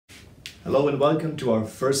Hello and welcome to our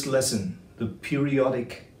first lesson, the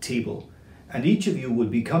periodic table. And each of you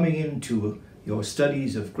would be coming into your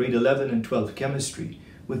studies of grade 11 and 12 chemistry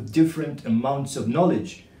with different amounts of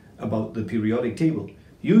knowledge about the periodic table.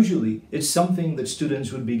 Usually it's something that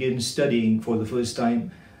students would begin studying for the first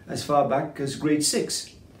time as far back as grade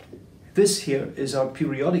 6. This here is our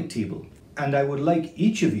periodic table, and I would like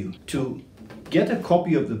each of you to get a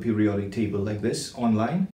copy of the periodic table like this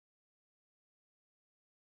online.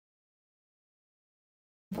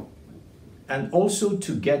 And also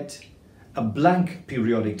to get a blank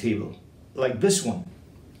periodic table like this one.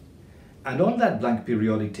 And on that blank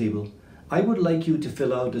periodic table, I would like you to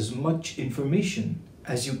fill out as much information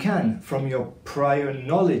as you can from your prior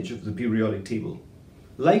knowledge of the periodic table.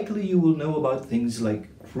 Likely you will know about things like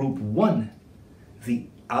Group 1, the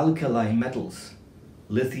alkali metals,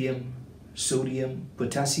 lithium, sodium,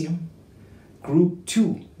 potassium. Group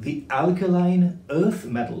 2, the alkaline earth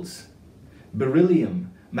metals,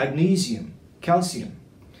 beryllium, magnesium, calcium.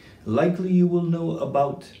 Likely you will know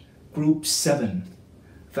about Group 7,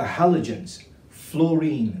 the halogens,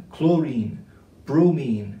 fluorine, chlorine,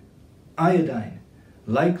 bromine, iodine.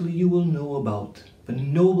 Likely you will know about the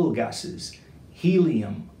noble gases,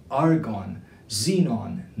 helium, argon,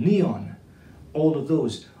 xenon, neon, all of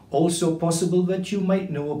those. Also possible that you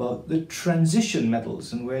might know about the transition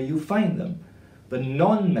metals and where you find them, the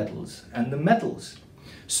non-metals and the metals.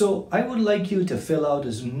 So I would like you to fill out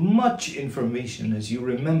as much information as you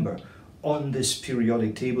remember on this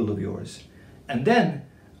periodic table of yours. And then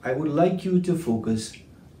I would like you to focus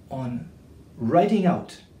on writing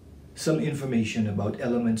out some information about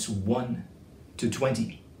elements 1 to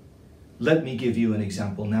 20. Let me give you an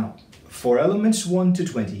example now. For elements 1 to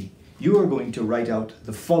 20, you are going to write out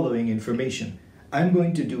the following information. I'm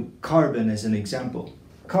going to do carbon as an example.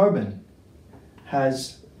 Carbon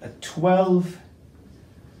has a 12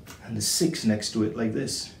 and a 6 next to it like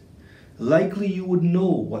this. Likely you would know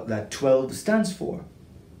what that 12 stands for.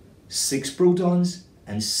 6 protons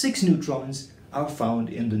and 6 neutrons are found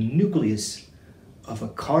in the nucleus of a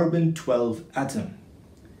carbon-12 atom.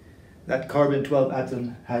 That carbon-12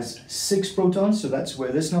 atom has 6 protons, so that's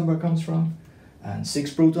where this number comes from. And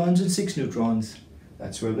 6 protons and 6 neutrons,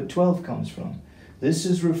 that's where the 12 comes from. This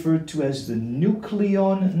is referred to as the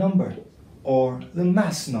nucleon number or the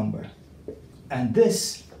mass number. And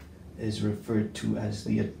this is referred to as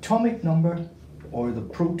the atomic number or the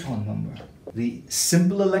proton number. The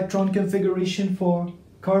simple electron configuration for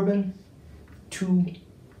carbon,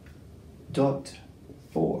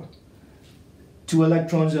 2.4. 2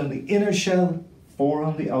 electrons on the inner shell, 4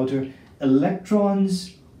 on the outer.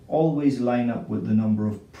 Electrons always line up with the number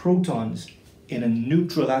of protons in a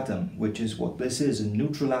neutral atom, which is what this is, a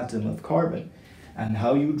neutral atom of carbon. And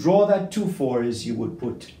how you draw that 2,4 is you would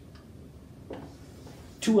put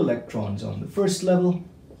 2 electrons on the first level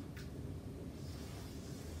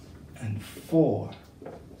and 4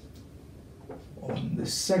 on the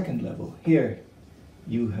second level. Here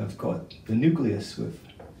you have got the nucleus with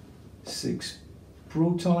 6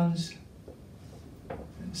 protons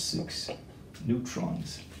and 6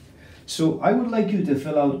 neutrons. So I would like you to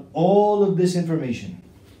fill out all of this information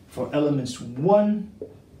for elements 1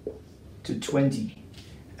 to 20.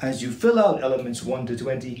 As you fill out elements 1 to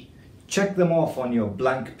 20, check them off on your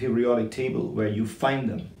blank periodic table where you find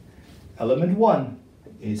them. Element 1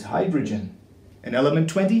 is hydrogen, and element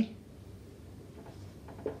 20,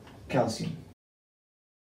 calcium.